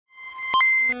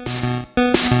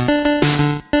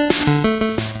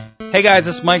Hey guys,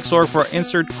 it's Mike Sorg for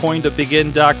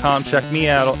InsertCoinToBegin.com. Check me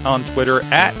out on Twitter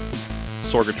at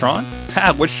Sorgatron.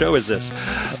 What show is this?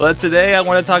 Well, today I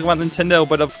want to talk about Nintendo,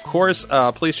 but of course,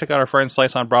 please check out our friends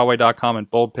SliceOnBroadway.com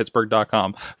and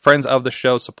BoldPittsburgh.com. Friends of the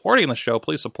show, supporting the show,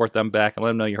 please support them back and let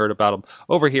them know you heard about them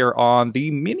over here on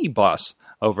the mini bus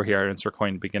over here at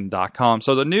InsertCoinToBegin.com.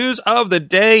 So the news of the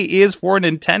day is for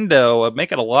Nintendo,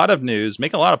 making a lot of news,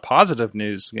 making a lot of positive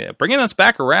news, bringing us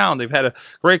back around. They've had a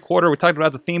great quarter. We talked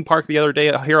about the theme park the other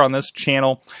day here on this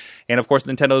channel. And of course,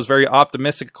 Nintendo is very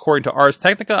optimistic, according to Ars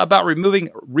Technica, about removing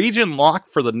region lock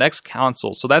for the next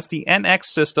console. So that's the NX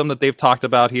system that they've talked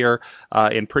about here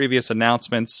in previous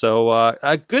announcements. So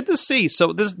good to see.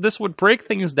 So this would break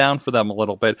things down for them a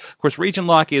little bit. Of course, region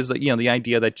lock is the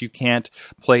idea that you can't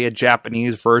play a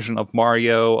Japanese version of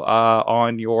Mario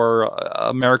on your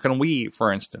American Wii,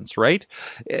 for instance, right?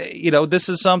 This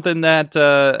is something that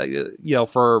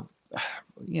for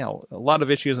a lot of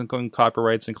issues, including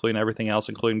copyrights, including everything else,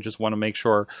 including just want to make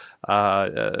sure,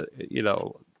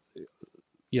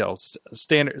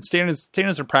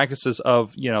 standards and practices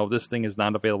of, this thing is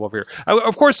not available over here.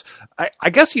 Of course, I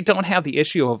guess you don't have the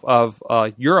issue of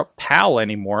Europe PAL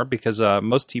anymore because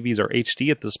most TVs are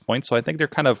HD at this point. So I think they're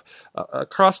kind of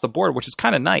across the board, which is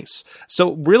kind of nice.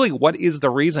 So really, what is the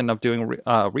reason of doing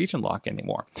region lock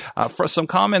anymore? For some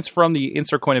comments from the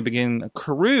Insert Coin to Begin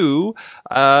crew,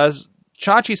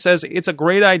 Chachi says it's a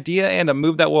great idea and a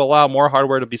move that will allow more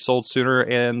hardware to be sold sooner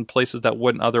in places that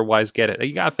wouldn't otherwise get it.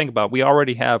 You got to think about it. We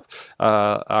already have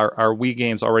our Wii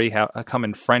games already come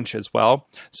in French as well.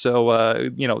 So,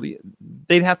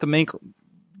 they'd have to make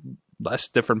less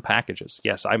different packages.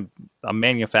 Yes, I'm a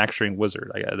manufacturing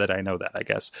wizard. I know that, I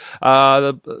guess.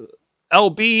 The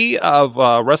LB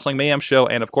of Wrestling Mayhem Show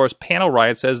and, of course, Panel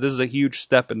Riot says this is a huge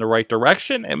step in the right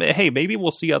direction. And, hey, maybe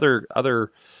we'll see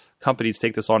other companies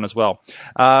take this on as well.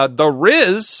 The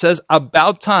Riz says,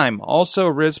 about time. Also,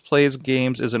 Riz Plays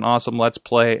Games is an awesome Let's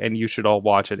Play, and you should all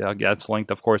watch it. It's linked,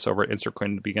 of course, over at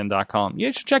InsertCoinToBegin.com.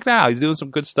 You should check it out. He's doing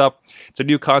some good stuff. It's a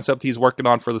new concept he's working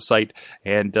on for the site,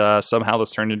 and somehow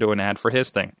this turned into an ad for his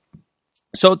thing.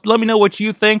 So let me know what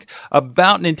you think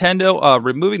about Nintendo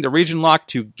removing the region lock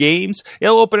to games.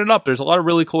 It'll open it up. There's a lot of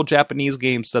really cool Japanese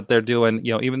games that they're doing.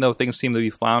 Even though things seem to be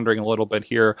floundering a little bit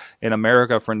here in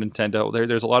America for Nintendo,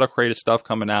 there's a lot of creative stuff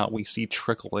coming out. We see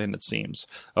trickle in, it seems,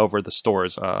 over the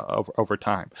stores over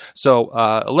time. So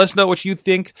let us know what you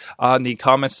think on the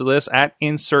comments to this at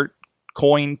Insert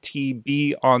Coin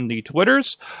TB on the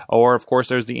Twitters, or of course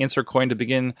there's the Insert Coin to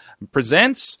Begin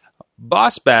presents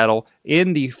Boss Battle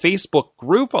in the Facebook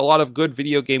group. A lot of good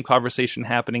video game conversation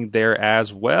happening there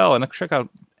as well. And check out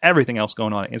everything else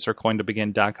going on at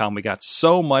InsertCoinToBegin.com. We got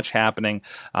so much happening.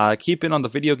 Keep in on the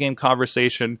video game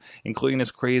conversation, including this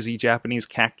crazy Japanese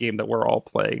cat game that we're all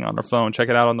playing on our phone. Check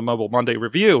it out on the Mobile Monday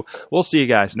Review. We'll see you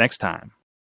guys next time.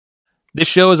 This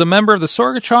show is a member of the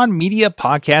Sorgatron Media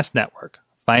Podcast Network.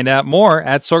 Find out more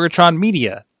at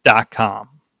sorgatronmedia.com.